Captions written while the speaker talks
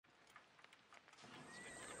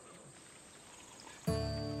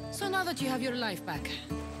now that you have your life back,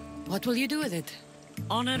 what will you do with it?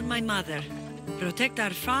 Honor my mother, protect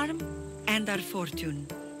our farm and our fortune.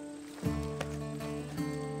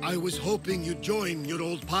 I was hoping you'd join your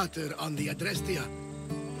old pater on the Adrestia.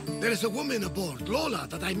 There is a woman aboard, Lola,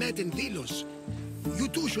 that I met in Delos. You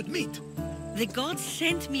two should meet. The gods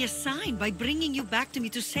sent me a sign by bringing you back to me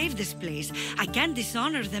to save this place. I can't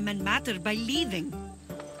dishonor them and matter by leaving.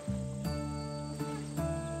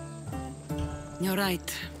 You're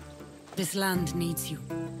right. This land needs you.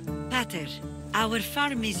 Pater, our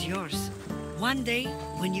farm is yours. One day,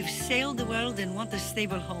 when you've sailed the world and want a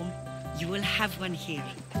stable home, you will have one here.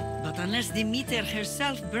 But unless Demeter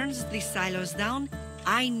herself burns these silos down,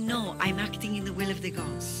 I know I'm acting in the will of the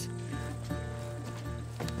gods.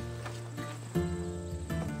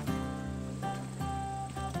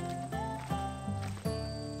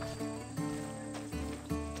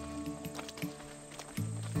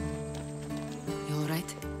 You all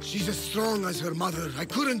right? She's as strong as her mother. I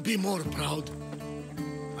couldn't be more proud.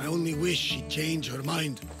 I only wish she'd change her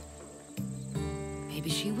mind. Maybe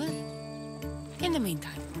she will. In the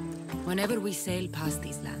meantime, whenever we sail past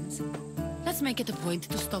these lands, let's make it a point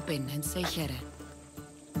to stop in and say Here.